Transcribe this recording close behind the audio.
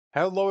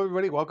Hello,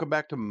 everybody. Welcome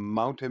back to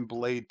Mountain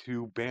Blade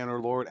 2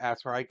 Bannerlord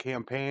Aserai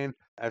campaign.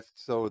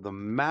 So the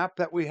map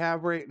that we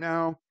have right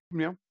now,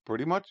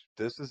 pretty much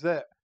this is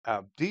it.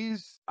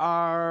 These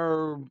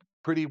are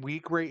pretty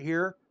weak right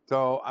here,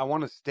 so I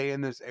want to stay in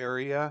this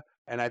area.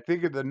 And I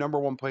think the number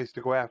one place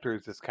to go after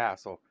is this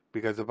castle,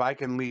 because if I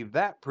can leave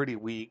that pretty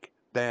weak,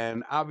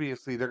 then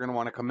obviously they're going to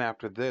want to come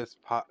after this,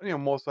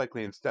 most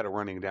likely instead of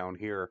running down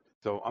here.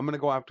 So I'm going to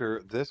go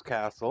after this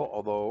castle,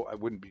 although I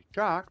wouldn't be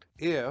shocked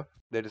if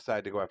they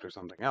decide to go after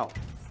something else.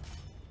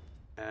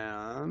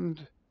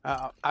 And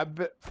I've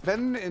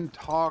been in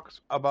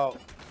talks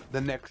about the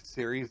next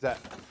series that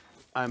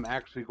I'm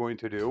actually going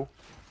to do.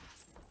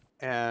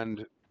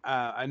 And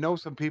I know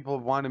some people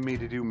have wanted me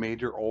to do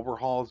major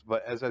overhauls,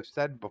 but as I've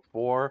said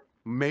before,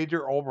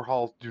 major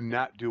overhauls do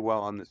not do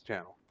well on this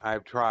channel.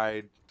 I've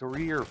tried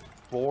 3 or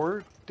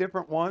 4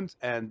 different ones,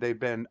 and they've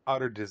been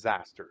utter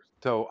disasters.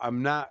 So I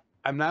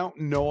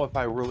don't know if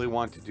I really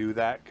want to do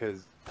that,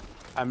 because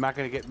I'm not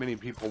going to get many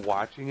people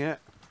watching it.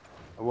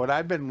 What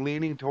I've been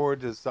leaning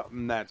towards is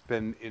something that's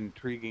been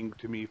intriguing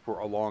to me for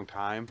a long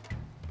time,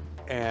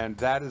 and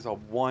that is a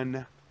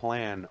one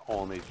plan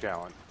only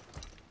challenge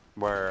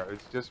where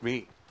it's just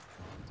me.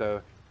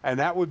 So, and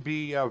that would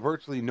be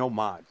virtually no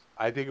mods.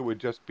 I think it would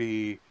just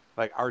be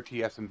like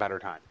RTS in better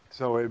time.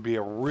 So it'd be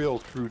a real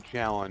true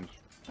challenge.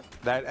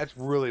 That's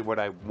really what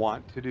I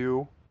want to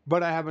do,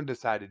 but I haven't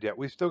decided yet.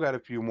 We've still got a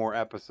few more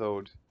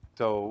episodes,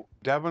 so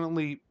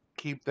definitely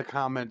keep the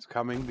comments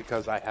coming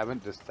because I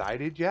haven't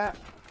decided yet,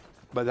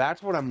 but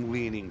that's what I'm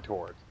leaning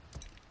towards.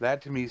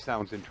 That to me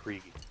sounds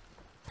intriguing.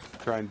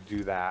 Trying to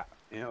do that.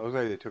 It looks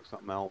like they took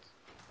something else.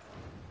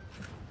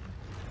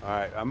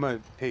 Alright, I'm going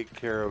to take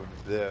care of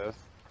this,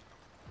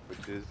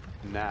 which is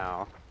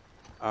now.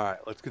 Alright,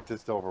 let's get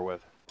this over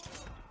with.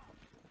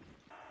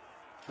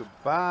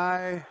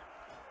 Goodbye.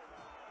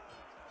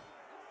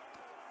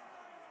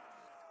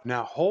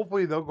 Now,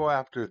 hopefully they'll go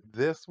after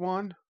this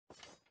one.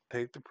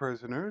 Take the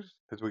prisoners,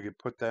 because we could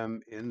put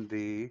them in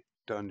the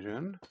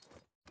dungeon.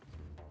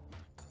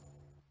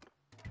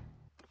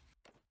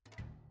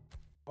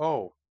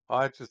 Oh,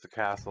 that's just a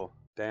castle.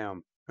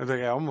 Damn. I was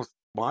like, I almost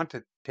want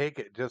to take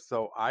it just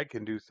so I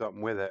can do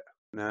something with it.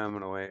 Now I'm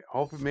gonna wait.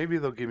 Hopefully, maybe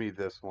they'll give me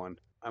this one.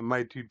 I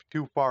might be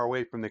too far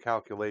away from the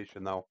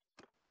calculation, though.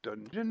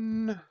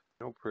 Dungeon.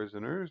 No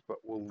prisoners, but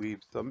we'll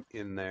leave some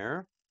in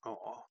there.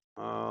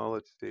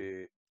 Let's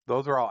see.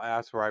 Those are all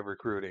Aserai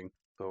recruiting.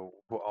 So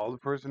put all the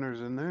prisoners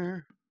in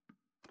there.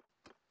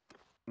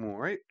 All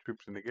right,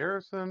 troops in the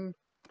garrison.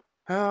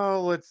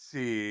 Oh, let's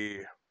see.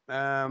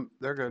 They're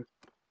good.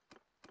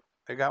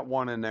 I got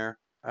one in there.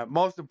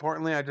 Most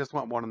importantly, I just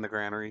want one in the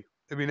granary.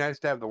 It'd be nice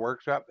to have the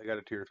workshop. They got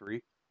a tier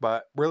 3.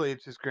 But really,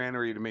 it's just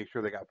granary to make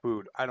sure they got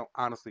food. I don't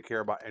honestly care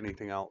about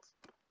anything else.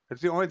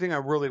 It's the only thing I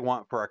really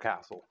want for a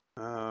castle.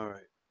 All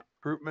right.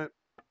 Recruitment.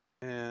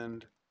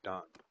 And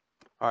done.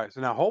 All right.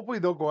 So now hopefully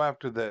they'll go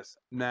after this.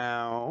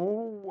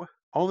 Now,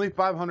 only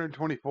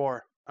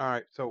 524. All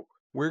right. So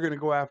we're going to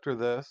go after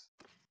this.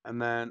 And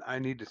then I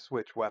need to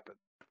switch weapons,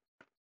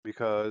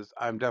 because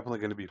I'm definitely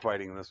going to be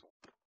fighting this one.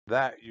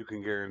 That you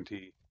can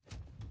guarantee.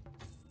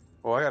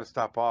 Oh, I got to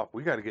stop off.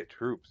 We got to get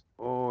troops.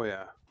 Oh,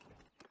 yeah.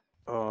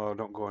 Oh,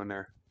 don't go in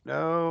there.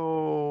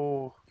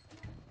 No.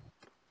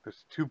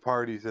 There's 2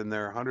 parties in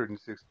there,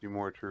 160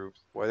 more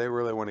troops. Boy, they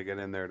really want to get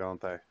in there,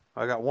 don't they?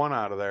 I got one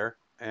out of there,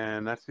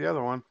 and that's the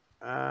other one.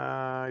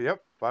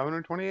 Yep,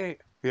 528.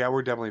 Yeah,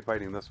 we're definitely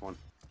fighting this one.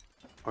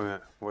 Oh, yeah.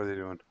 What are they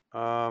doing?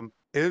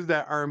 Is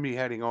that army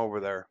heading over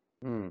there?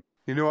 You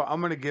know what? I'm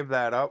going to give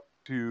that up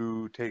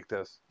to take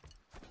this.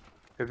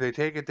 If they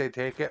take it, they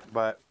take it,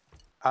 but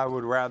I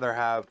would rather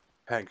have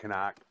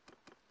Pencanak.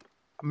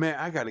 Man,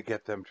 I got to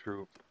get them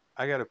troops.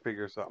 I got to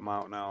figure something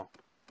out now.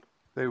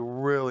 They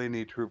really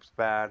need troops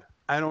bad.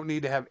 I don't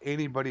need to have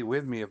anybody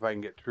with me if I can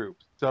get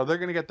troops. So they're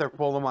going to get their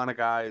full amount of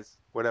guys,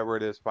 whatever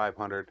it is,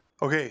 500.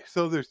 Okay,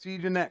 so they're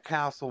sieging that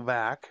castle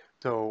back.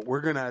 So we're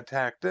going to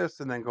attack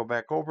this and then go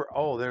back over.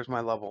 Oh, there's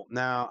my level.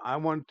 Now, I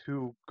want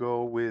to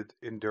go with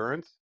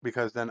endurance,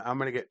 because then I'm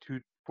going to get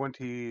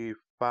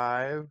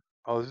 225.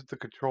 Oh, this is the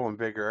control and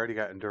vigor. I already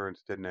got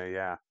endurance, didn't I?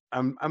 Yeah.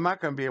 I'm not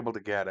going to be able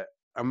to get it.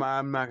 I'm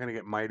not going to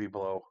get mighty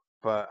blow,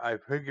 but I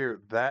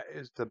figure that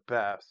is the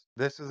best.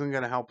 This isn't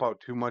going to help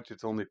out too much.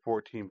 It's only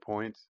 14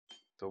 points.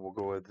 So we'll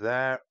go with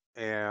that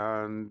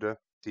and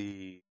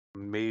the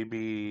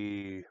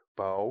maybe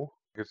bow.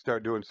 I could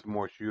start doing some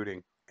more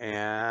shooting.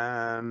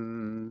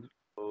 And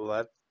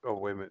oh,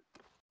 wait a minute.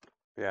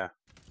 Yeah.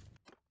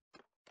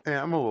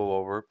 Yeah, I'm a little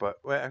over, but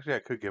well, actually I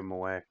could give them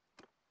away.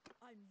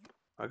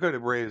 I could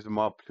have raised them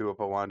up too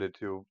if I wanted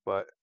to,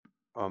 but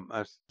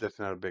that's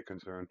not a big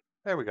concern.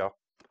 There we go.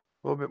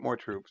 A little bit more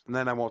troops, and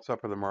then I won't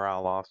suffer the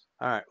morale loss.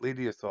 All right, lead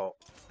the assault.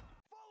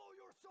 Follow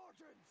your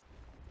sergeants.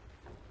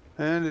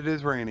 And it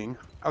is raining.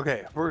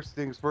 Okay, first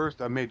things first,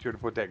 I made sure to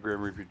put that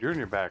Grim Reaper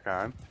Jr. back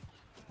on.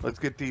 Let's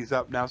get these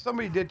up. Now,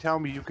 somebody did tell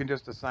me you can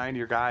just assign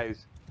your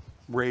guys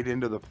right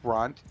into the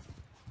front,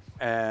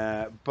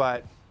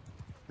 but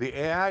the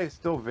AI is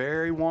still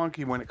very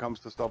wonky when it comes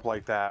to stuff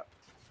like that.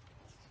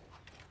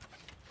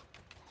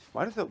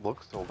 Why does it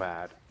look so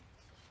bad?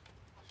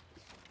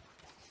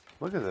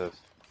 Look at this.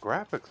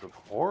 Graphics look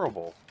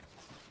horrible.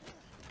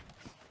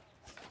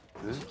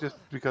 Is this just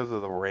because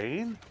of the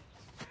rain?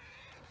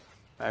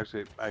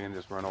 Actually, I can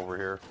just run over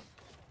here.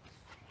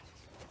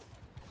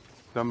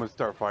 So I'm gonna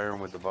start firing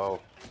with the bow.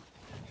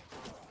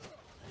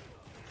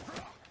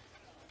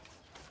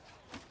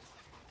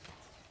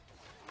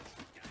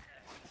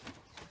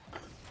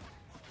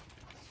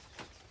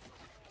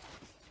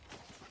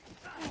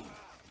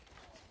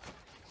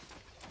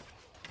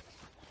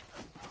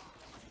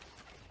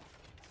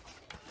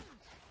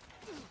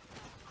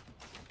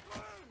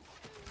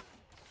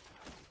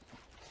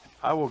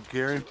 I will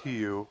guarantee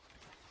you,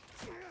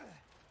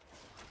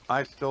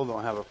 I still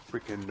don't have a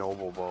freaking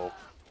noble bow.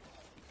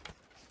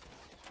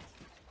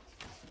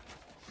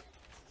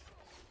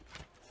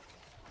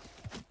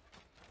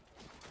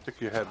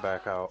 Stick your head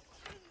back out.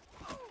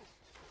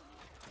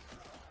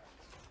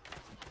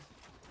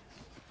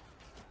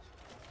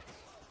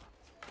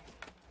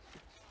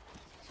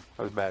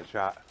 That was a bad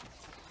shot.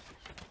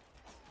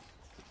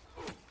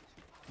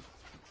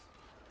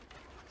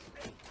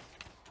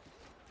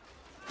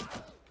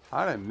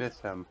 How did I miss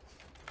him?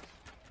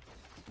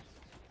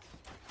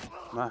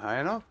 Not high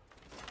enough?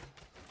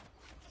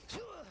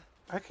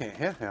 I can't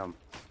hit him.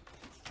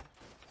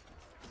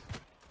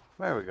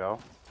 There we go.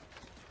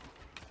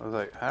 I was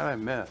like, how did I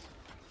miss?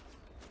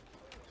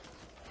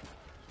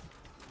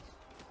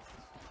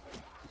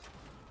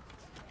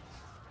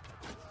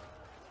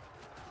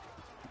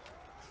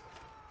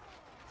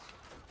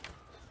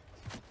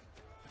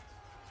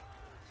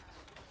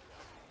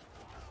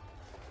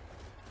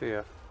 See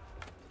ya.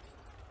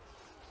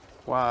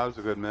 Wow, that was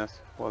a good miss,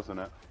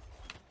 wasn't it?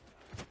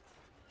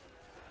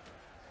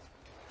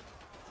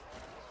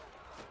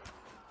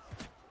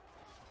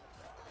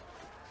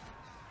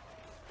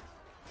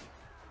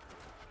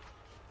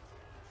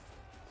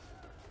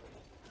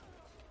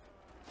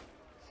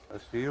 I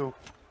see you.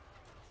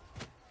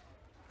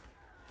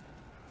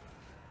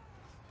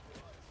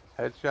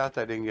 Headshots,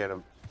 I didn't get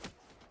him.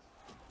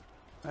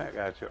 I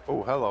got you.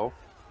 Oh, hello.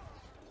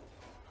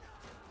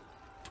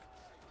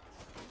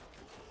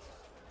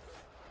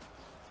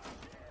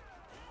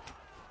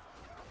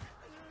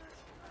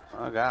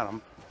 I got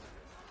him.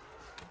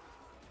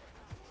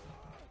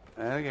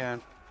 And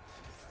again.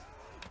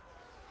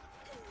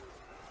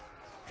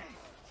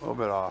 A little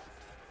bit off.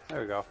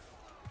 There we go.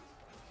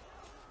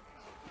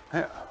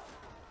 Yeah.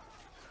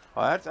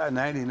 Oh, that's at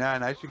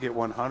 99. I should get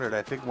 100.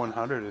 I think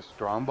 100 is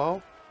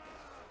strongbow.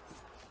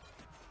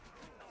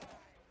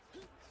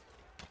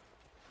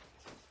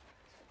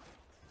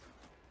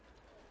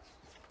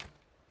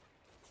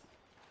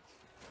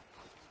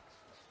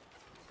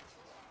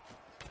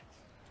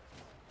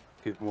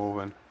 Keep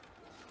moving.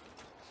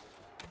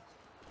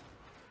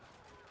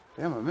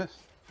 Damn, I missed.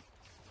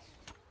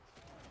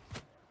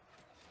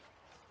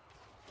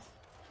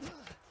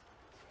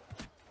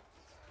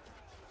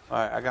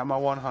 Alright, I got my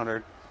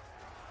 100.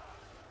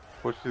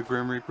 Push the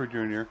Grim Reaper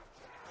Jr.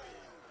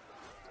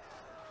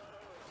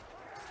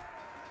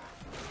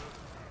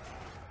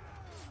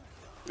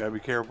 Gotta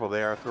be careful,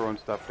 they are throwing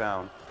stuff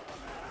down.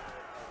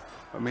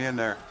 Put me in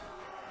there.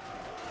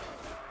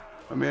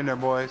 Put me in there,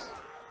 boys.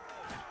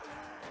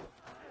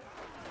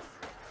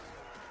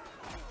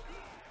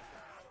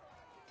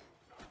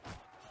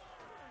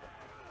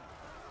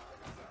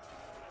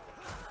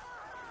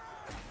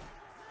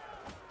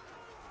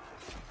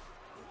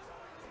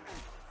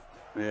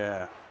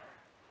 Yeah.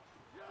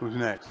 Who's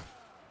next?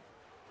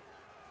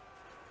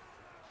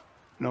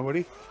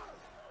 Nobody?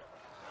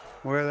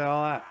 Where are they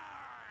all at?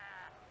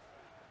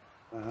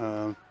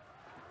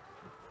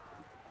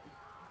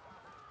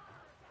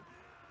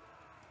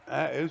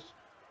 That is...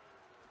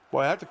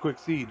 Boy, that's a quick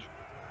siege.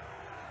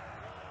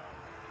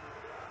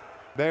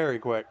 Very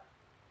quick.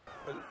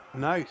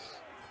 Nice.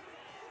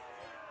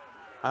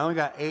 I only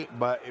got 8,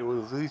 but it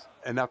was at least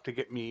enough to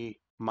get me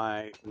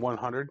my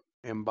 100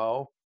 in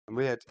bow. I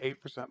believe that's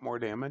 8% more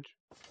damage.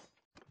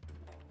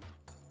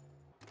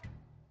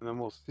 And then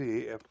we'll see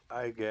if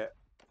I get...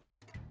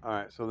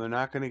 Alright, so they're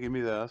not going to give me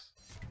this.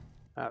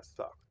 That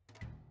sucks.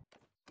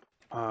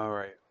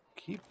 Alright.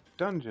 Keep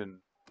dungeon.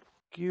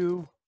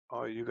 Q.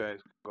 Oh, you guys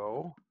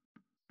go.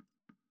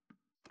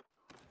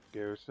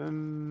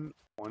 Garrison.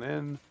 One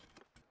in.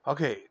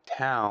 Okay,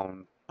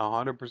 town.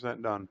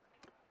 100% done.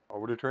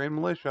 Over to train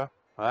militia.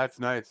 Well, that's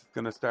nice. It's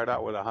going to start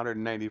out with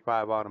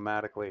 195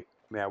 automatically.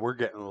 Yeah, we're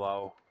getting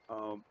low.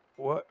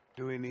 What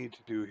do we need to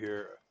do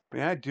here? I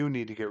mean, I do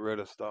need to get rid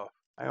of stuff.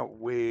 I got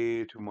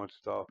way too much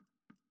stuff.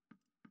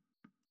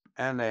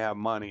 And they have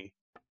money.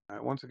 All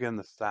right, once again,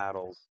 the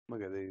saddles.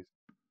 Look at these.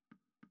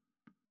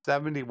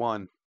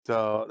 71.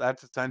 So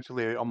that's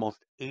essentially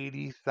almost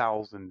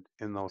 80,000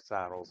 in those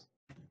saddles.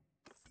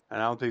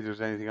 And I don't think there's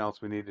anything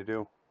else we need to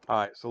do. All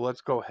right, so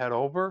let's go head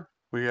over.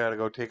 We got to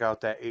go take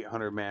out that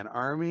 800-man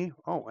army.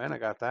 Oh, and I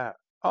got that.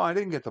 Oh, I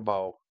didn't get the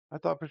bow. I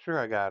thought for sure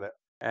I got it.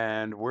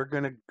 And we're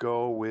going to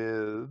go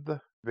with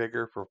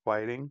vigor for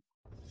fighting.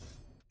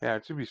 Yeah,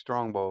 it should be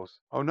strongbows.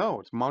 Oh,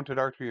 no, it's mounted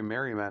archery and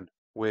merrymen,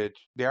 which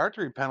the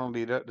archery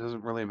penalty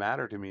doesn't really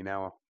matter to me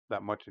now.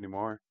 that much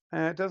anymore.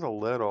 It does a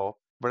little,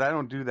 but I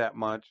don't do that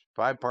much.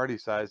 5 party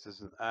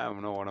sizes, I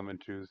don't know what I'm gonna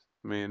choose.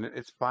 I mean,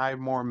 it's 5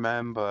 more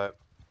men, but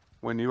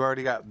when you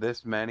already got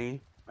this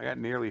many, I got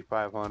nearly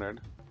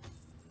 500.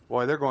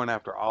 Boy, they're going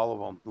after all of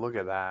them. Look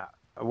at that.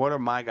 What are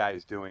my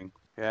guys doing?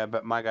 Yeah,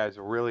 but my guys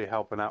are really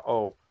helping out.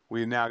 Oh,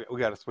 we got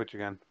to switch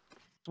again.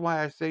 That's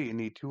why I say you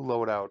need 2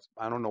 loadouts.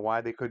 I don't know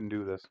why they couldn't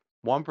do this.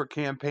 1 for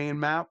campaign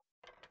map,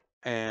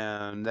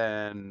 and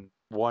then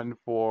 1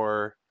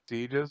 for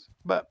sieges.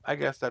 But I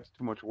guess that's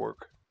too much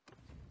work.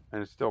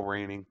 And it's still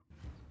raining.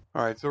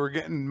 All right, so we're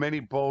getting many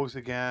bows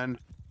again.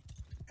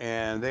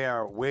 And they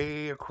are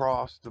way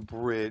across the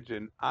bridge.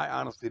 And I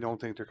honestly don't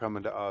think they're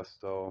coming to us.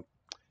 So,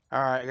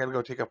 all right, I got to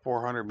go take a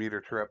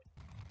 400-meter trip.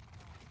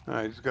 All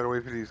right, just got to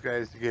wait for these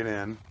guys to get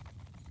in.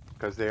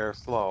 Because they are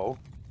slow.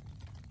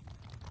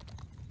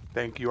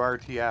 Thank you,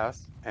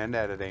 RTS and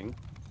editing.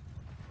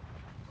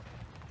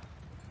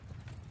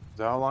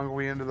 So how long are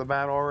we into the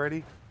battle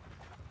already?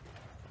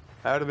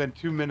 That would have been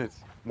 2 minutes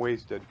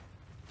wasted.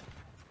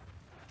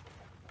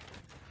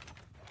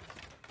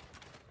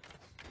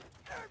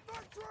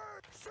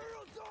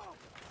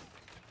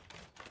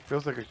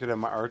 Feels like I should have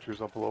my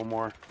archers up a little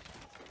more.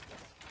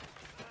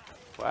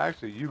 Well,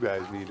 actually, you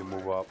guys need to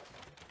move up.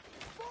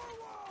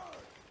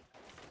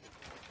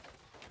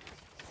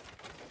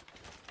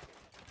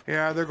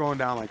 Yeah, they're going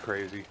down like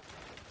crazy.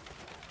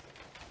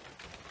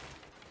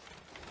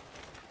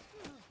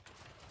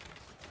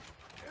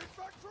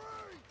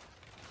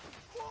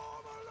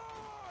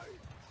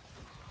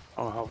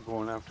 Oh, help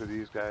going after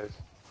these guys.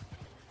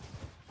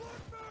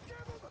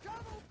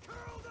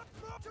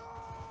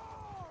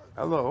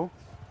 Hello.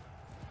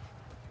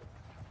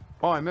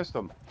 Oh, I missed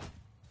them.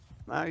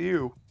 Not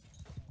you.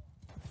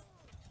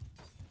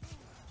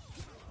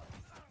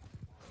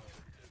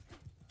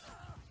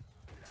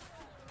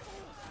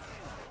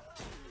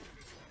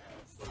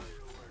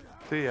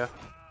 See ya.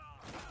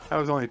 That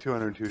was only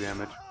 202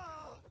 damage.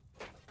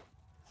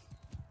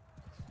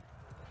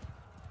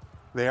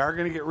 They are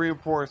going to get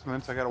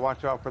reinforcements. I got to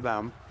watch out for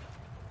them.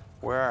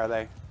 Where are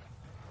they?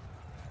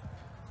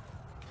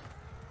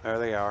 There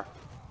they are.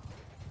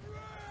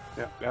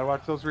 Yep, got to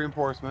watch those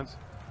reinforcements.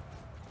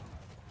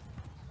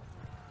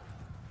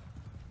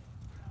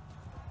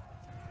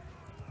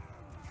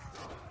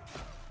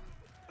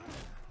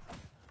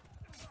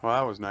 Well,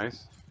 that was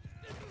nice.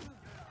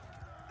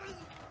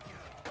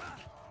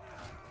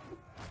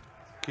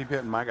 Keep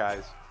hitting my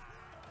guys.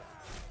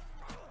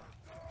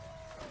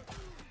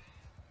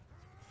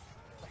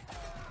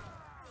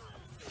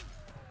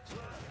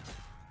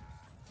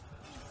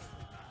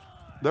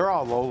 They're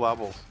all low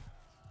levels.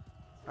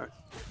 All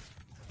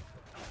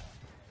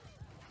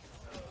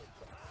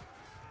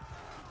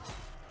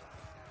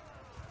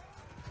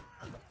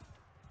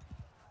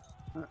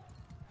right.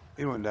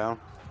 He went down.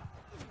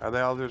 Are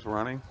they all just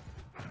running?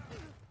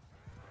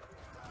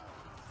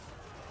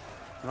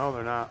 No,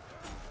 they're not.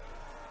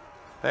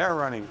 They are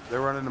running.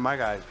 They're running to my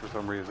guys for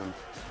some reason.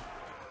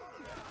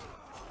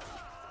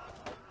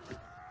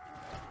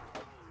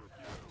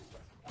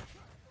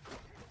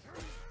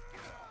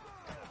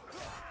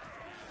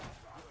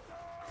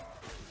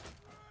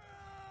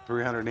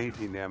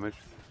 $318 damage.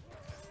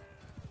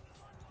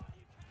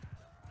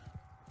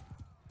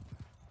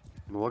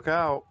 Look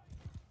out.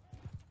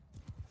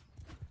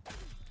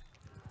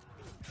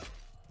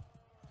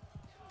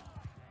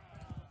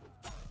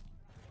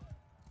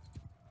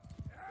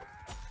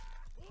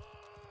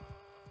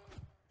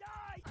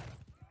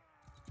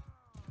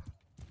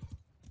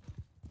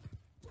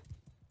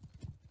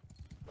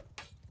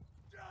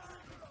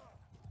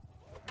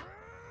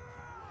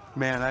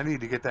 Man, I need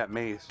to get that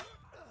mace.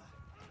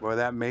 Boy,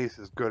 that mace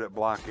is good at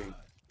blocking.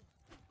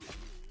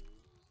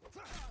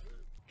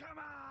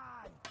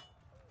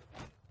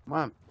 Come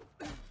on.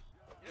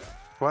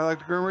 Boy, I like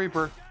the Grim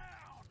Reaper.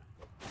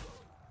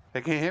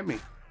 They can't hit me.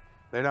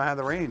 They don't have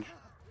the range.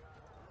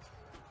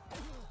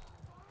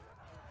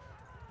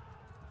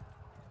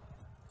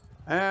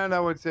 And I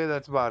would say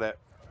that's about it.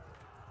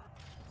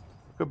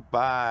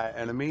 Goodbye,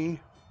 enemy.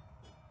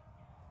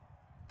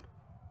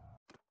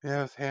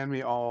 Yes, hand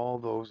me all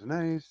those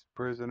nice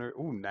prisoners.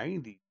 Ooh,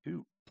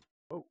 92.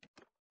 Oh,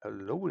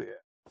 hello there.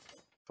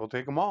 So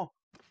take them all.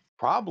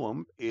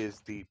 Problem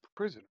is the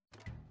prisoner.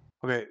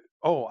 Okay.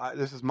 Oh,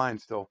 this is mine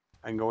still.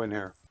 I can go in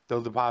here.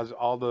 They'll deposit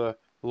all the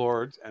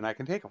lords, and I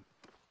can take them.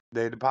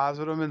 They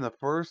deposit them in the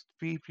first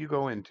fief you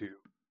go into.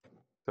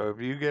 So if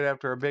you get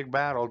after a big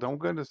battle, don't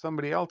go into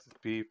somebody else's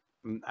fief.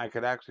 I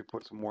could actually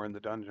put some more in the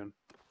dungeon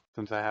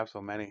since I have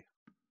so many.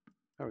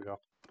 There we go.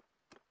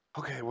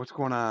 Okay, what's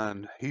going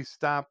on? He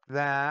stopped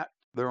that.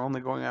 They're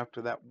only going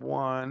after that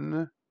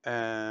one.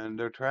 And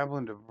they're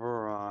traveling to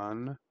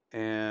Veron.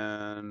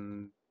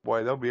 And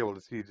boy, they'll be able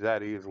to siege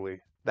that easily.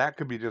 That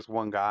could be just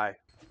one guy.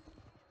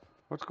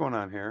 What's going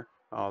on here?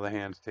 Oh, the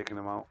hand's taking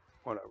them out.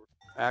 Whatever.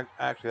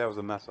 Actually, that was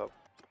a mess up.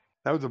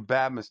 That was a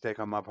bad mistake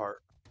on my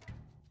part.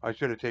 I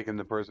should have taken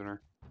the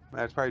prisoner.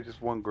 That's probably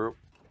just one group.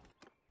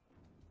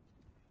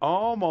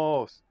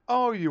 Almost.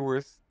 Oh, you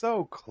were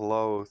so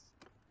close.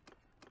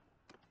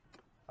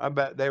 I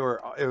bet they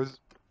were. It was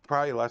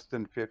Probably less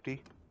than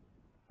 50.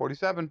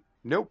 47.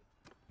 Nope.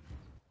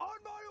 On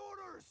my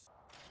orders.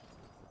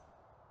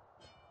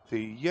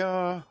 See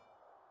ya.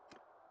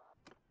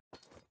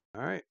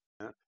 All right.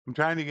 I'm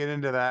trying to get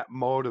into that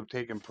mode of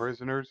taking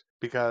prisoners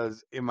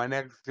because in my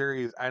next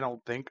series, I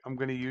don't think I'm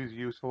going to use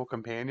useful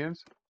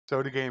companions.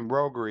 So to gain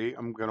roguery,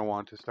 I'm going to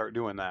want to start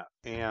doing that.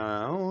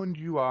 And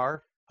you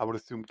are, I would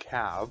assume,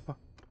 Cav.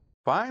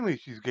 Finally,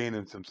 she's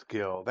gaining some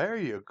skill. There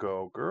you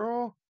go,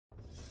 girl.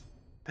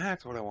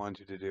 That's what I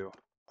want you to do.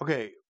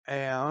 Okay,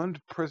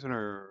 and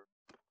prisoner.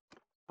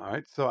 All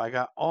right, so I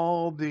got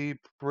all the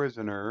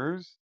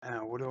prisoners.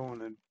 And what do I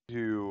want to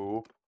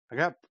do? I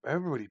got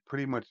everybody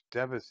pretty much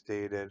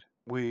devastated.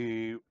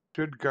 We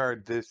should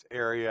guard this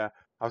area.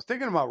 I was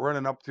thinking about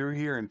running up through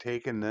here and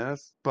taking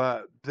this,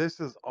 but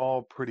this is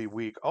all pretty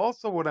weak.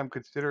 Also, what I'm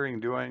considering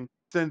doing,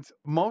 since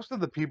most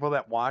of the people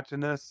that watching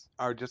this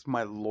are just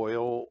my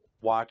loyal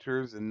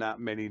watchers and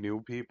not many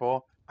new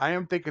people, I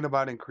am thinking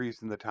about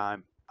increasing the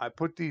time. I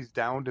put these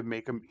down to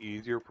make them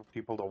easier for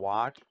people to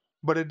watch,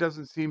 but it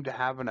doesn't seem to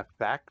have an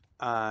effect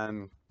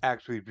on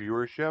actually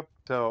viewership.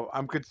 So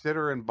I'm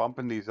considering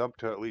bumping these up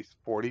to at least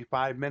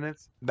 45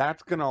 minutes.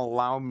 That's going to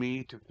allow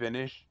me to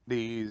finish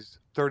these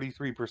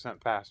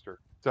 33% faster.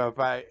 So if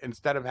I,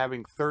 instead of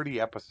having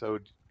 30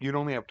 episodes, you'd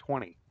only have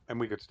 20 and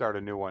we could start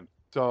a new one.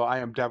 So I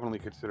am definitely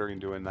considering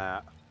doing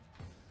that.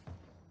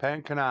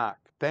 Pankanak,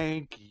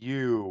 thank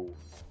you.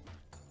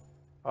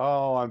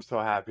 Oh, I'm so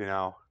happy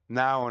now.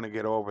 Now I want to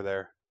get over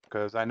there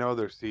because I know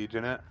they're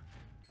sieging it.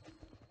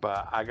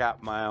 But I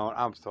got my own.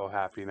 I'm so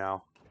happy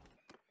now.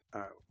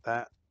 All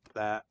right,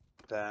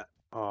 that.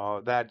 Oh,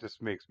 that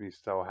just makes me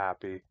so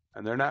happy.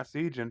 And they're not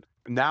sieging.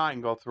 Now I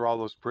can go through all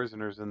those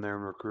prisoners in there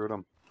and recruit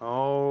them.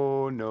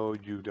 Oh, no,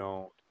 you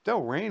don't.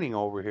 Still raining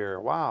over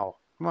here. Wow.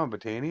 Come on,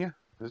 Botania.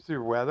 This is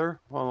your weather?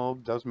 Well,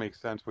 it does make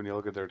sense when you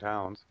look at their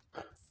towns.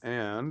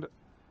 And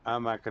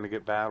I'm not going to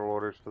get battle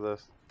orders for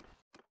this.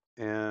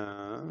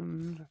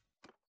 And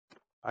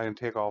I can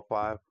take all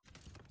 5.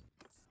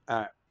 All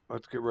right,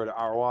 let's get rid of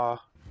Arwa.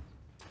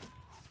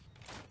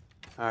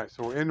 Alright,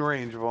 so we're in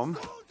range of them.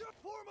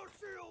 Form a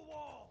shield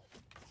wall.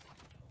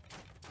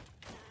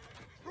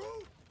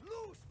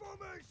 Loose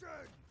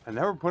formation. I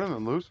never put them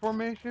in loose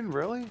formation?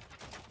 Really?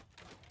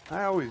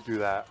 I always do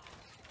that.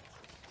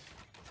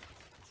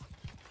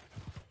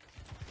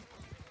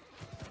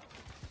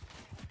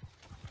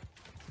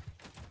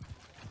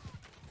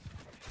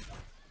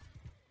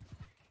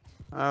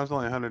 That was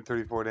only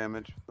 134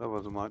 damage. That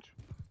wasn't much.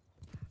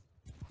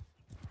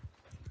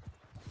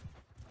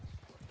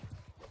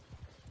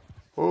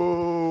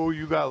 Oh,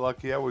 you got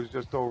lucky. That was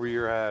just over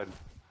your head.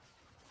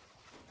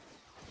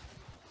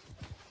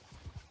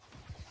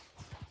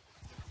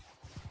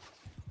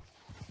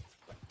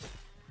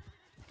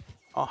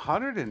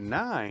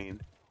 $109?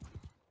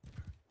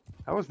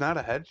 That was not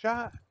a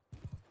headshot?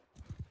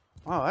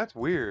 Wow, that's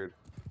weird.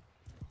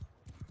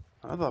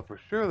 I thought for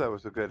sure that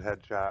was a good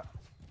headshot.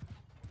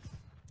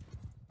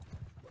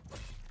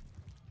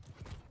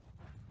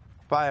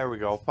 There we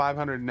go.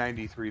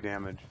 593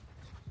 damage.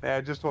 Yeah,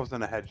 it just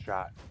wasn't a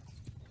headshot.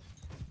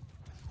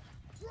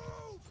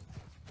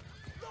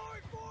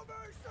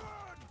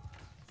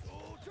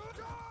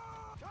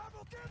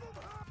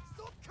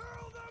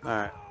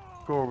 Alright,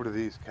 go over to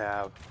these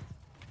Cav.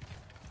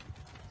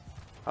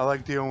 I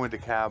like dealing with the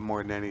Cav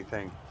more than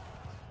anything.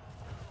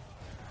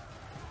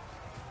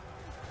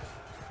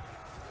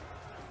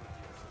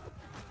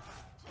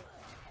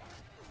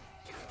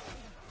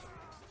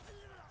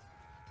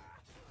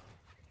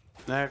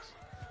 Next.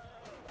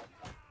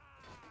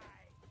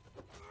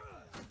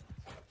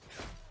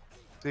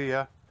 See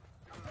ya.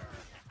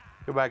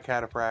 Goodbye,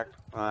 Cataphract.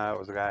 That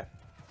was a guy.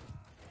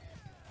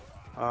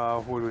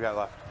 Who do we got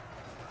left?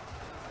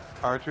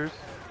 Archers?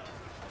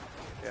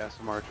 Yeah,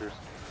 some archers.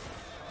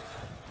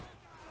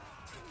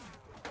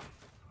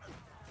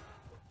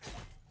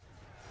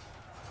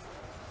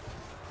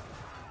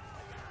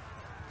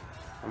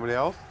 Somebody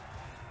else?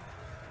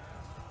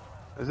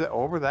 Is it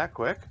over that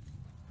quick?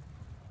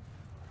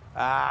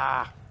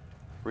 Ah!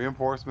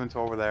 Reinforcements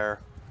over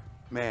there.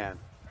 Man.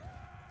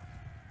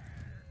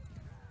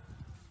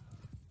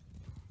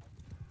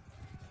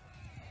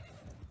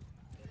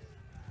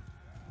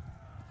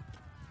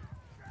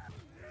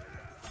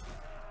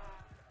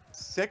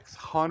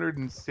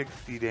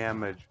 $660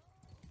 damage.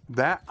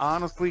 That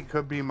honestly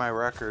could be my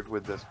record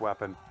with this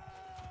weapon.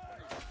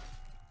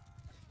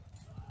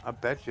 I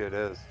bet you it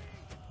is.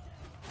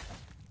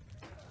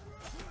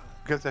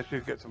 Guess I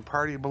should get some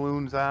party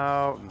balloons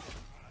out. And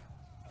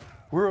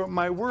we're at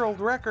my world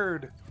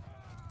record.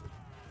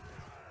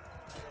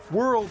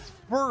 World's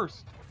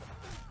first.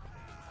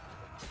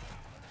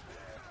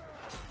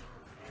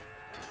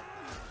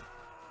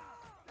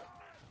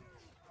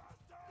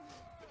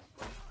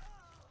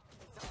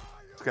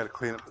 Just gotta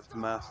clean up this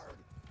mess.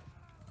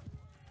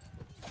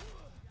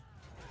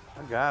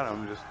 I got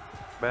him, just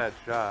bad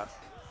shot.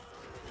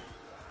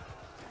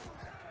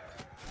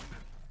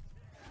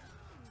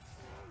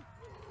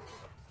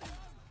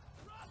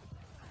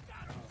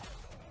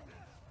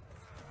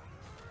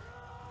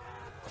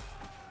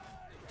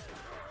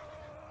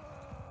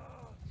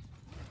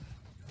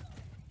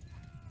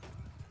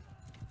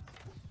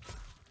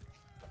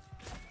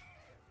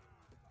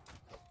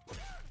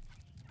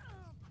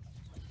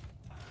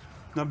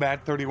 Not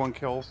bad, 31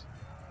 kills.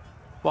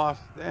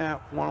 Lost,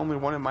 only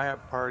one in my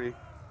party.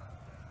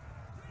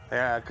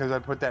 Yeah, because I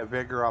put that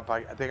vigor up.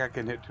 I think I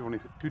can hit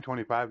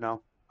 225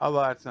 now.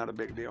 Although that's not a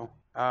big deal.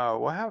 That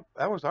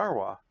was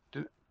Arwa.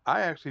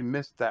 I actually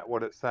missed that,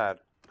 what it said.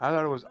 I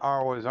thought it was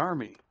Arwa's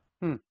army.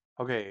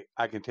 Okay,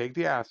 I can take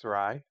the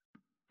Aserai.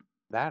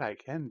 That I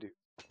can do.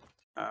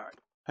 Alright.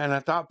 And I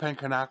thought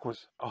Penkanak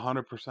was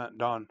 100%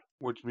 done,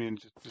 which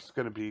means it's just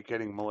going to be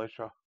getting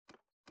militia.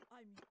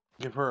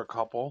 Give her a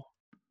couple,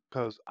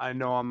 because I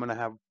know I'm going to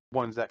have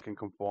ones that can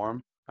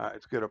conform.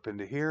 Let's get up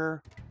into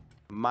here.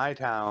 My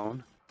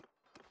town.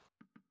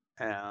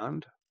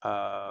 And,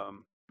 I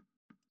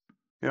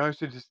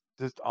should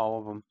just all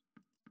of them.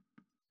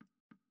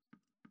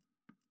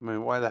 I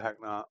mean, why the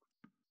heck not?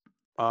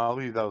 I'll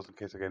leave those in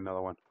case I get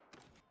another one.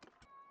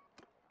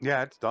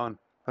 Yeah, it's done.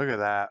 Look at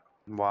that.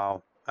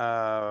 Wow.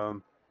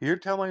 You're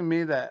telling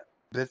me that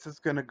this is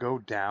going to go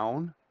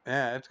down?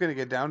 Yeah, it's going to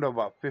get down to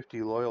about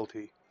 50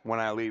 loyalty when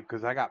I leave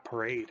because I got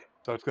parade.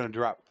 So it's going to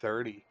drop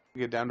 30.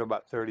 Get down to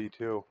about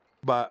 32.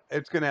 But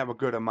it's going to have a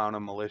good amount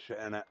of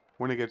militia in it.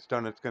 When it gets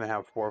done, it's going to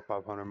have 400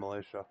 or 500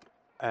 militia.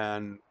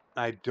 And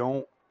I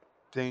don't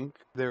think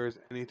there's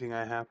anything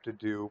I have to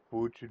do.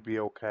 Food should be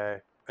okay.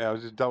 I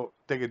was just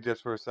thinking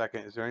just for a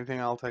second. Is there anything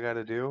else I got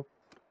to do?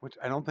 Which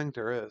I don't think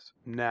there is.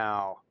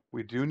 Now,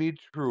 we do need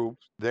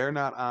troops. They're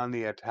not on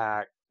the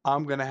attack.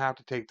 I'm going to have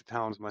to take the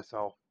towns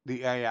myself.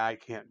 The AI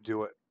can't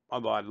do it.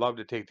 Although I'd love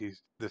to take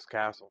this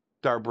castle.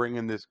 Start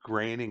bringing this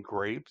grain and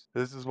grapes.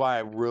 This is why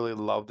I really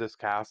love this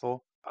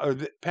castle.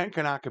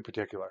 Penkanak in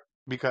particular.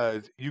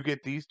 Because you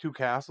get these two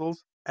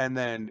castles, and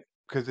then,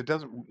 because it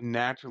doesn't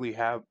naturally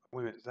have,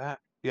 wait a minute, is that?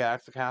 Yeah,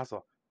 that's the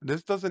castle.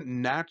 This doesn't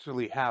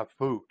naturally have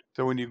food.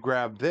 So when you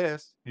grab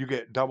this, you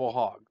get double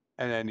hog.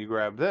 And then you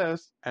grab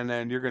this, and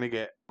then you're going to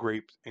get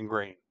grapes and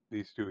grain.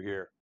 These two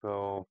here.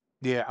 So,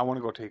 yeah, I want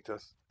to go take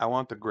this. I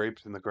want the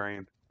grapes and the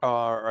grain.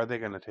 Are they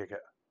going to take it?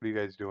 What are you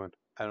guys doing?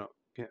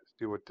 Can't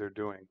see what they're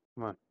doing.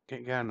 Come on.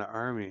 Can't get in the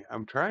army.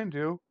 I'm trying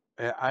to.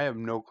 I have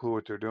no clue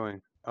what they're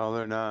doing. Oh,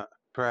 they're not.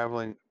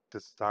 Traveling to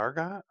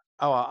Stargot?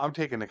 Oh, I'm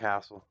taking the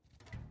castle.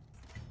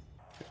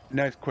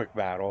 Nice quick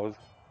battles.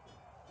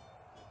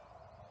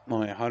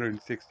 Only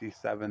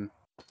 167.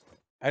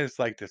 I just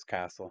like this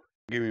castle.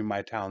 Give me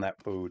my town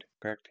that food.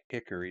 Correct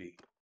hickory.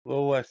 A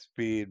little less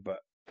speed,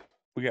 but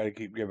we got to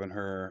keep giving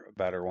her a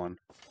better one.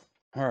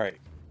 All right.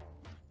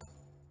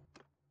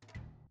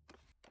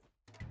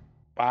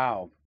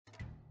 Wow.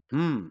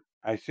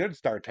 I should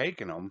start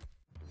taking them.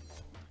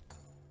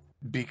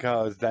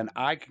 Because then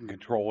I can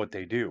control what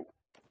they do.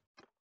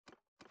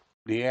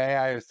 The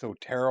AI is so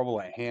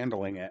terrible at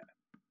handling it.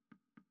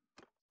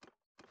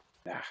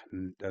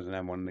 Doesn't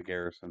have one in the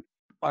garrison.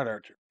 Light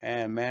archer.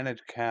 And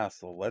manage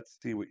castle. Let's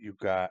see what you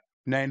got.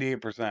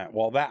 98%.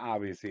 Well, that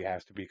obviously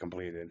has to be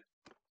completed.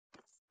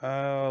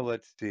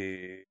 Let's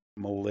see.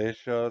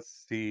 Militia,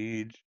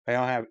 siege. I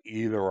don't have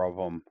either of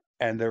them.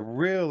 And they're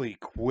really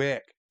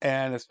quick.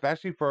 And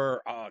especially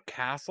for a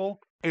castle,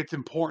 it's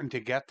important to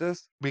get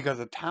this because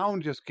a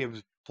town just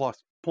gives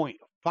plus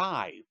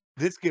 0.5.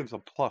 This gives a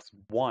plus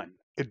 1.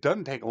 It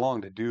doesn't take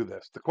long to do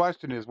this. The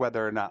question is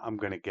whether or not I'm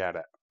going to get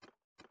it.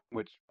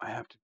 Which I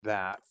have to do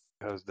that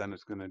because then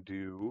it's going to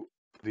do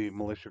the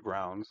militia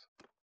grounds.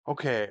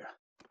 Okay.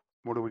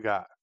 What do we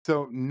got?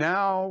 So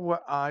now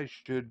what I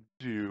should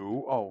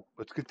do,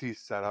 let's get these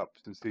set up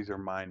since these are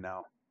mine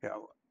now. Yeah,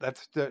 that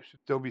should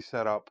still be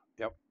set up.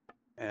 Yep.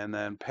 And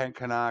then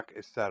Penkanak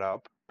is set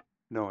up.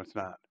 No, it's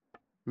not.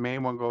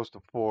 Main one goes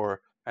to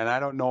 4, and I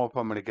don't know if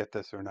I'm going to get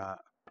this or not.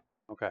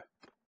 Okay.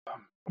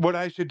 What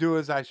I should do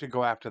is I should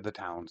go after the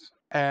towns.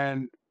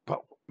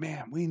 But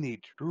man, we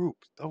need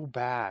troops so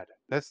bad.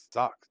 This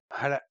sucks.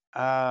 And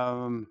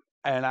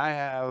I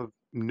have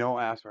no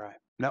Aserai.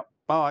 No.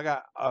 Oh, I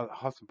got a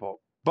hustle bolt.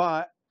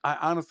 But I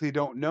honestly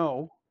don't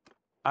know.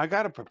 I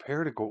got to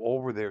prepare to go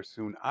over there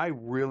soon. I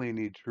really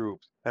need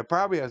troops. That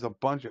probably has a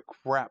bunch of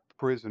crap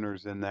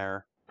prisoners in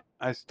there.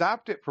 I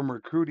stopped it from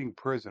recruiting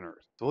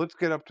prisoners. So let's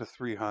get up to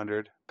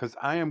 300 because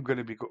I am going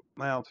to be,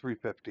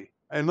 350.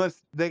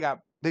 Unless they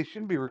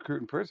shouldn't be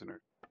recruiting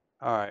prisoners.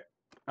 All right.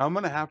 I'm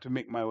going to have to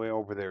make my way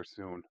over there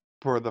soon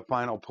for the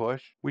final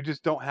push. We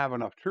just don't have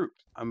enough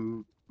troops.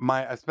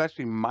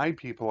 Especially my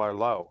people are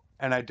low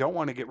and I don't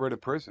want to get rid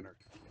of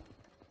prisoners.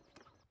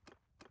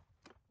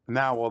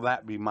 Now, will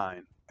that be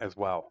mine as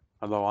well?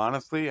 Although,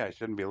 honestly, I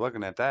shouldn't be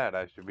looking at that.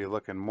 I should be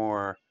looking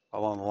more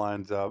along the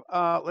lines of,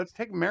 let's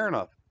take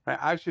Marinoth.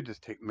 I should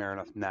just take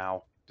Marinoth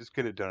now. Just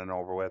get it done and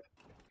over with.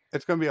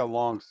 It's going to be a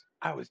long...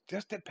 I was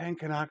just at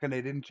Penkanak and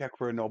they didn't check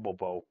for a noble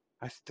bow.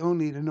 I still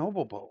need a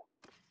noble bow.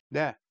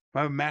 Yeah,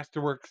 my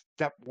Masterwork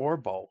Step War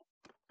bow.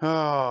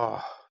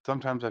 Oh,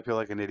 sometimes I feel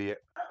like an idiot.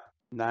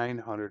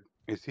 900.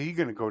 Is he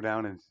going to go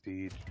down and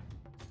siege?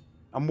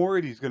 I'm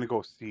worried he's going to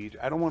go siege.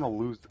 I don't want to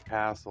lose the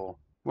castle.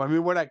 Well, I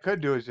mean, what I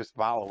could do is just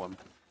follow him.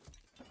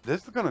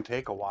 This is going to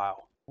take a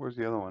while. Where's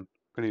the other one?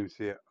 Couldn't even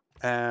see it.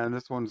 And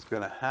this one's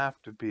going to have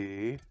to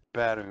be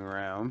battering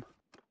ram.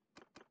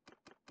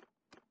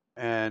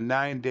 And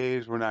 9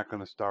 days, we're not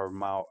going to starve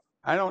them out.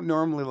 I don't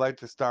normally like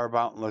to starve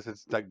out unless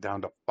it's like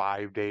down to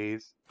 5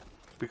 days,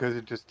 because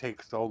it just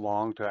takes so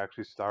long to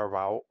actually starve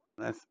out.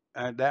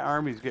 That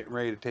army's getting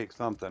ready to take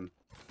something.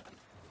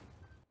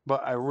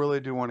 But I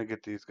really do want to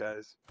get these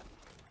guys.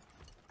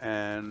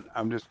 And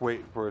I'm just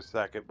waiting for a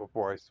second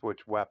before I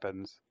switch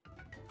weapons.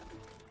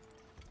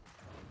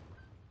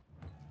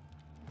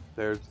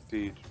 There's the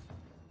siege.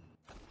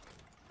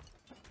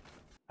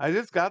 I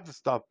just got the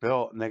stuff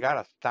built, and they got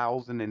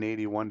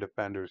 1,081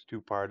 defenders.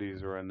 2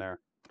 parties are in there.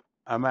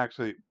 I'll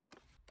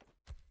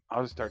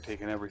just start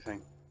taking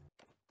everything.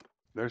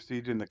 They're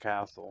sieging the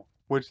castle,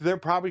 which they're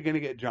probably going to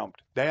get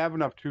jumped. They have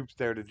enough troops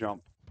there to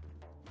jump.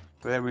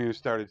 But they haven't even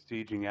started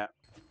sieging yet.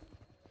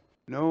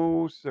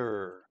 No,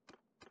 sir.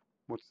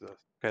 What's this?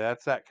 Okay,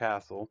 that's that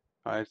castle.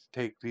 All right, let's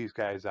take these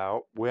guys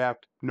out. We have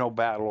no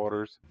battle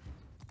orders.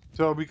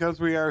 So because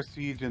we are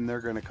sieging,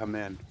 they're going to come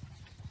in.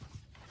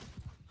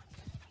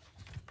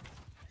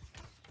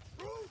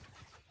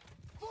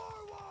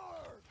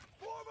 Forward!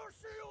 Form a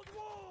shield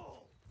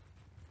wall!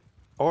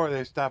 Or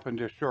they stop and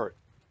just short.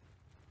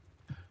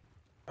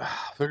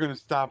 They're going to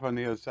stop on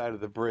the other side of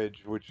the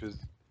bridge, which is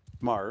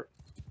smart.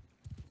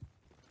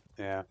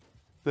 Yeah.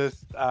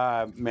 This,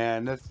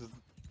 man, this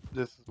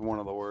is one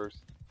of the worst.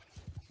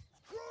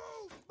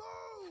 Crew,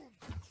 move!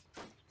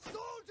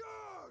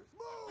 Soldiers,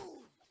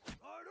 move!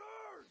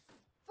 Fighters,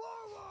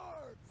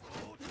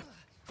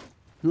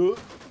 forward!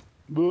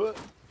 What?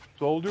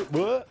 Soldier?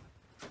 What?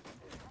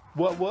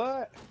 What?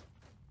 Forward!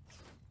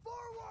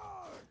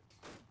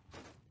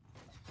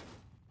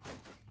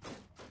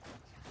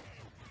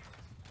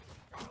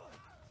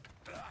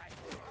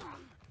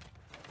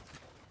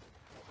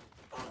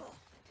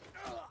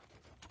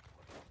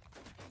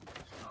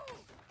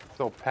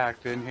 So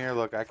packed in here.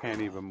 Look, I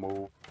can't even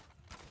move.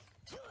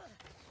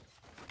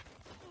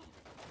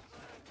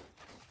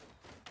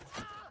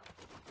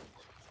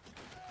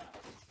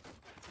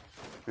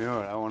 You know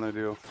what I want to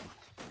do?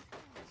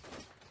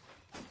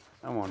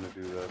 I want to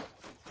do this.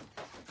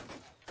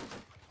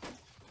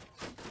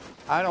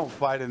 I don't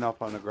fight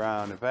enough on the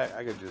ground. In fact,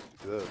 I could just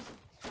do this.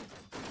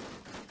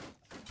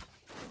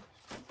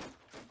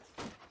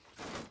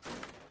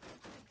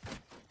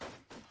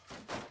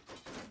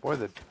 Boy,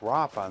 the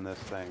drop on this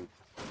thing.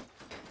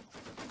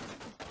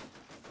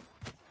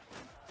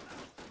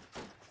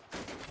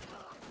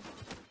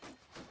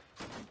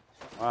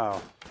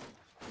 Wow.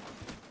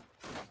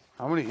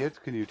 How many hits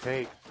can you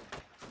take?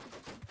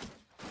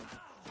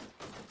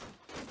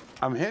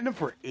 I'm hitting him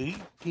for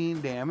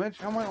 18 damage?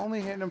 How am I only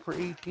hitting him for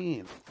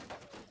 18?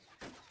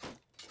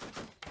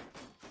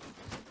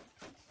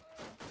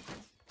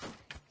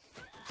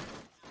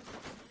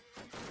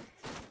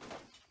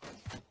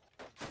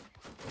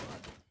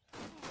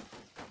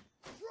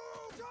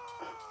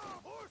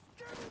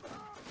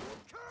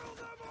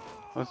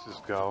 Let's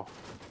just go.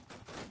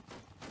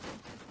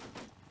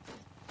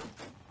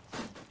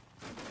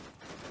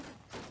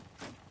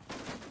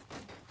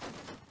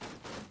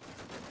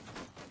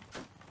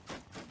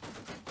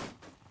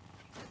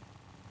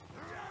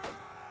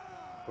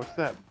 What's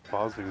that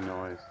buzzing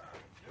noise?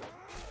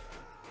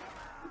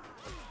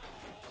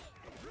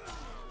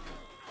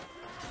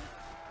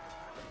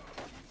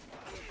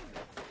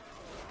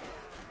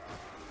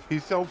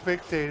 He's so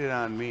fixated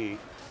on me.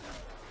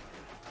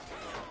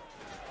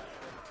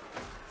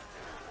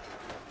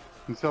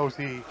 And so is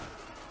he.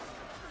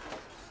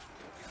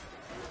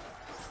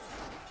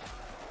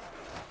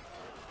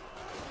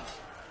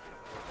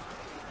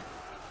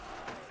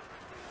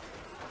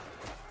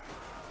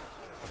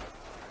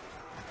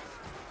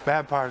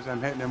 Bad part is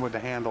I'm hitting him with the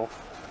handle,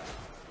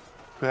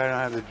 because I don't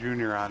have the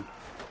junior on.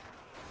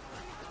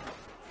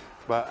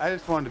 But I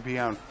just wanted to be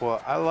on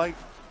foot. I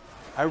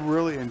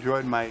really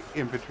enjoyed my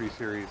infantry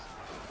series.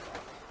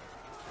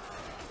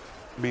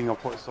 Being a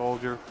foot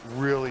soldier,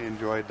 really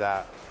enjoyed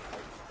that.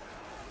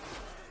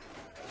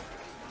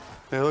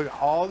 Hey,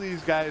 look, all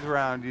these guys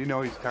around, you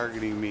know he's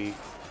targeting me.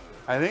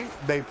 I think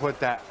they put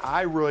that,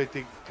 I really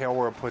think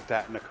Tailworld put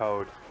that in the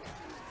code,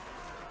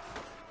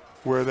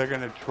 where they're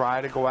going to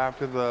try to go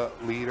after the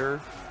leader,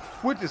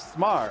 which is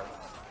smart,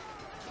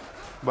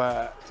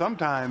 but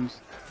sometimes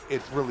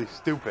it's really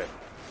stupid.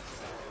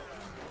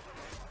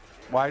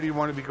 Why do you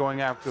want to be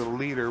going after the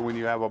leader when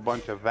you have a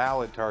bunch of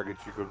valid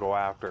targets you could go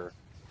after?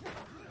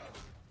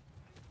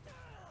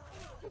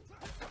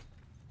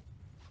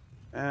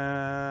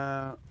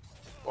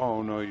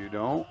 Oh no you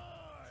don't.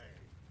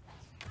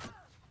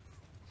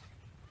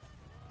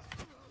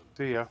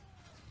 See ya.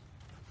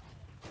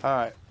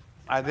 Alright,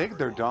 I think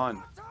they're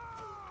done.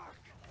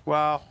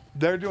 Well,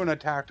 they're doing a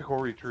tactical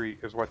retreat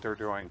is what they're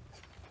doing.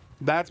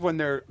 That's when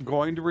they're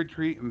going to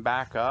retreat and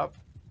back up.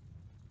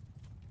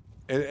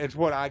 It's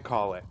what I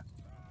call it.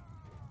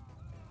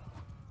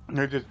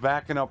 They're just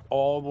backing up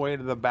all the way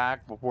to the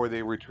back before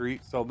they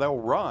retreat. So they'll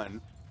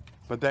run,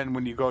 but then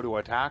when you go to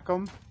attack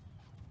them,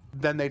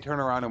 then they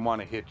turn around and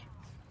want to hit you.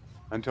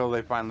 Until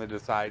they finally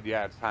decide,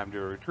 yeah, it's time to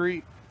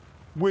retreat,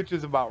 which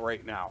is about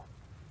right now.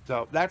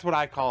 So that's what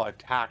I call a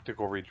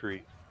tactical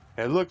retreat.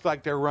 It looks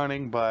like they're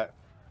running, but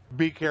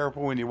be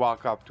careful when you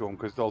walk up to them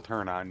because they'll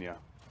turn on you.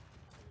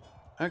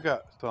 I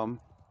got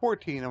some.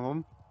 14 of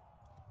them.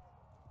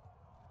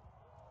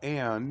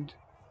 And...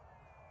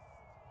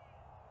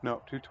 no,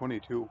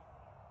 222.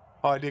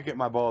 Oh, I did get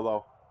my bow,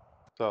 though.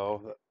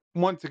 So,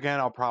 once again,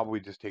 I'll probably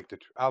just take the...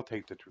 I'll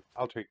take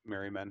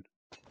Merrymen.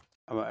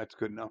 That's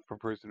good enough for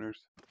prisoners.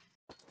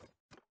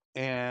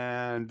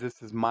 And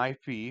this is my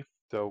fief.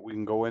 So, we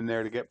can go in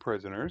there to get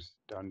prisoners.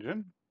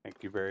 Dungeon. Thank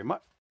you very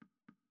much.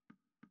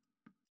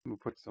 We'll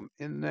put some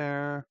in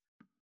there.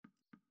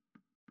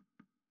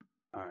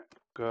 Alright,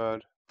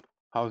 good.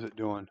 How's it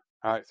doing?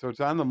 Alright, so it's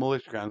on the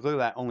militia grounds. Look at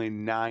that, only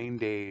 9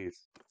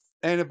 days.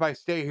 And if I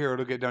stay here,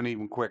 it'll get done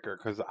even quicker,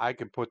 because I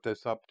can put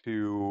this up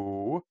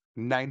to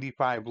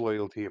 95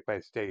 loyalty if I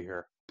stay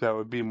here. So it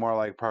would be more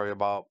like probably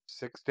about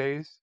 6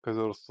 days, because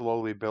it'll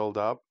slowly build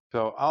up.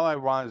 So all I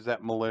want is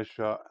that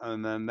militia,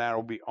 and then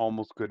that'll be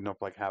almost good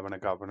enough like having a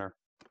governor.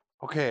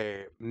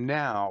 Okay,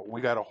 now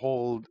we got to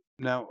hold...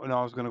 Now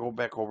I was going to go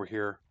back over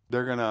here.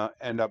 They're going to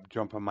end up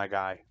jumping my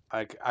guy.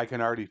 I can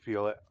already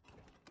feel it.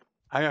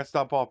 I gotta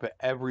stop off at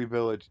every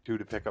village, too,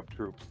 to pick up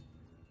troops.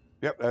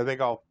 Yep, there they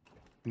go.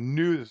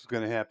 Knew this was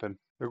gonna happen.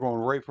 They're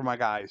going right for my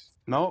guys.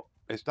 Nope,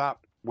 they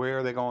stopped. Where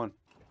are they going?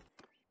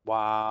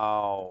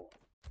 Wow.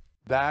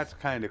 That's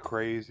kind of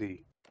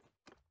crazy.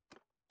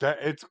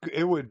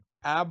 It would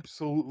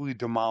absolutely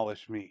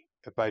demolish me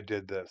if I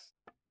did this.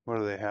 What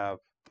do they have?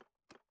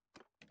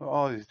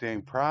 All these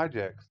dang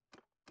projects.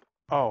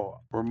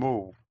 Oh,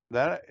 remove.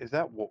 What is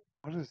that?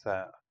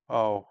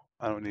 Oh,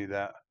 I don't need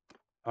that.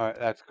 Alright,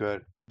 that's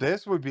good.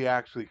 This would be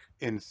actually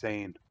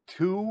insane.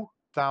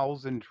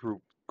 2,000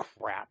 troops.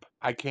 Crap.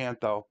 I can't,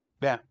 though.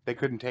 Yeah, they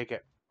couldn't take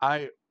it.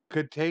 I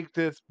could take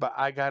this, but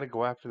I gotta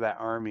go after that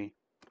army.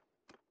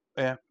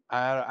 Yeah,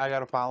 I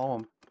gotta follow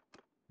them.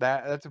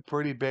 That's a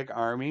pretty big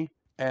army,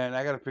 and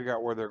I gotta figure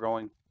out where they're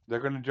going. They're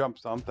gonna jump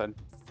something.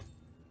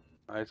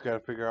 I just gotta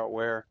figure out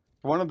where.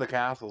 One of the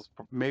castles.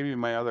 Maybe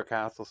my other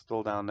castle's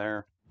still down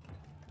there.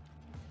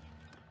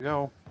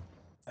 Go.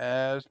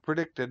 As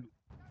predicted.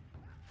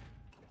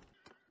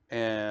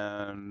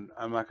 And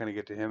I'm not going to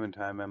get to him in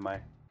time, am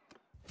I?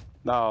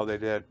 No, they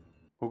did.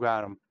 Who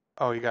got him?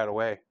 Oh, he got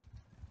away.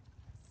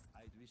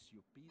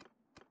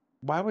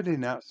 Why would they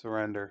not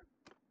surrender?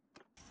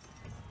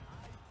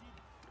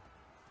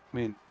 I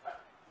mean,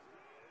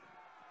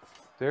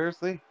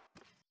 seriously?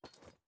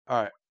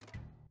 Alright.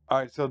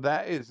 Alright, so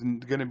that is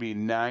going to be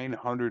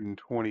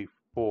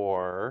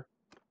 924.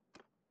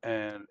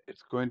 And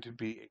it's going to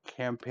be a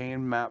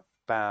campaign map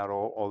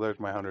battle. Oh, there's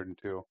my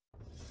 102.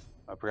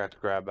 I forgot to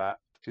grab that.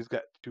 She's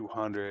got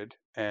 200,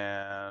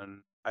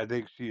 and I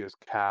think she is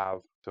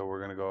Cav, so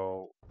we're gonna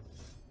go.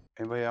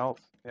 Anybody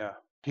else? Yeah,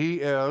 he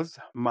is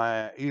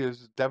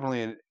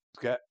definitely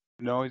he's a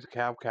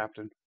Cav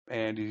captain,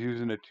 and he's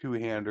using a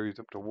two-hander. He's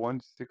up to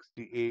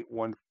 168.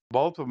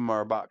 Both of them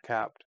are about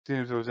capped.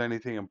 Seems there was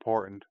anything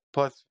important.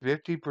 Plus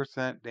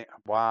 50%.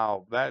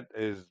 Wow, that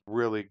is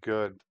really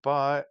good.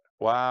 But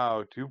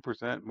wow,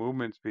 2%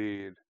 movement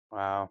speed.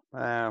 Wow.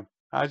 I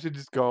should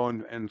just go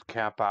and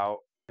cap out.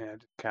 Yeah,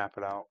 just cap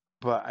it out.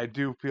 But I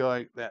do feel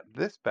like that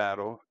this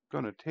battle is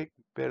going to take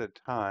a bit of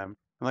time.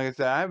 And like I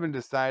said, I haven't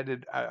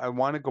decided. I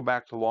want to go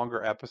back to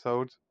longer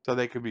episodes so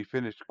they could be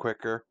finished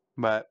quicker.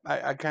 But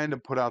I kind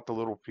of put out the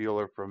little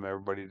feeler from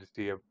everybody to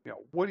see if,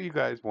 what do you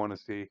guys want to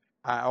see?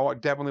 I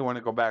definitely want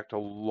to go back to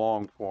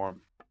long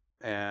form.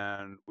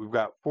 And we've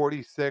got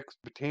 46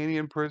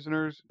 Battanian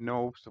prisoners,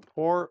 no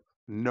support,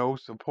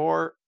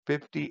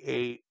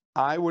 58.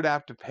 I would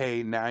have to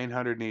pay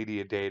 980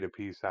 a day to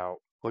peace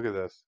out. Look at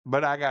this.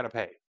 But I gotta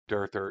pay.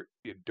 Dirther,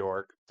 you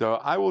dork. So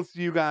I will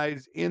see you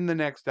guys in the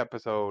next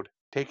episode.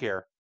 Take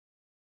care.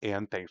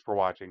 And thanks for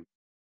watching.